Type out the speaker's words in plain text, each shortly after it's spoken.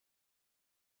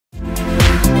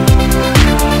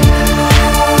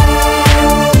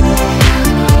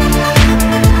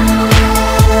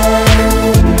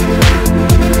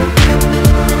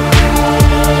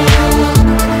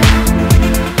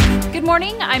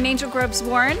I'm Angel Grubbs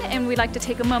Warren, and we'd like to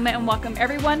take a moment and welcome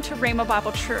everyone to Rhema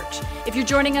Bible Church. If you're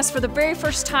joining us for the very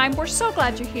first time, we're so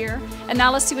glad you're here. And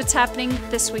now let's see what's happening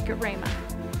this week at Rhema.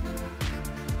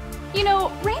 You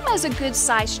know, Rhema is a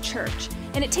good-sized church,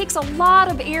 and it takes a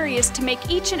lot of areas to make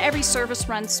each and every service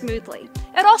run smoothly.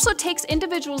 It also takes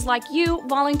individuals like you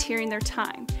volunteering their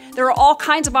time. There are all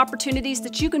kinds of opportunities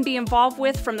that you can be involved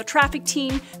with, from the traffic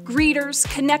team, greeters,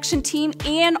 connection team,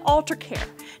 and altar care.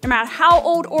 No matter how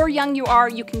old or young you are,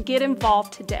 you can get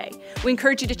involved today. We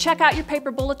encourage you to check out your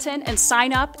paper bulletin and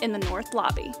sign up in the North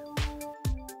Lobby.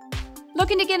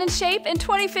 Looking to get in shape in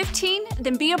 2015?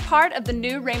 Then be a part of the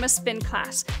new Rhema Spin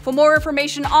class. For more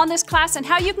information on this class and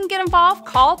how you can get involved,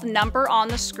 call the number on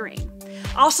the screen.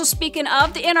 Also, speaking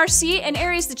of the NRC and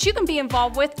areas that you can be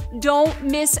involved with, don't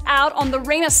miss out on the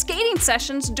Rhema skating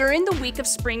sessions during the week of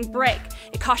spring break.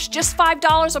 It costs just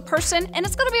 $5 a person, and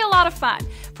it's going to be a lot of fun.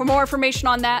 For more information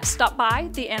on that, stop by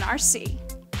the NRC.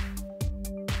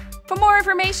 For more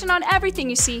information on everything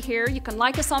you see here, you can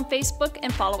like us on Facebook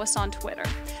and follow us on Twitter.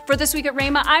 For This Week at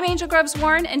Rhema, I'm Angel Grubbs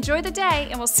Warren. Enjoy the day,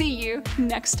 and we'll see you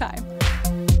next time.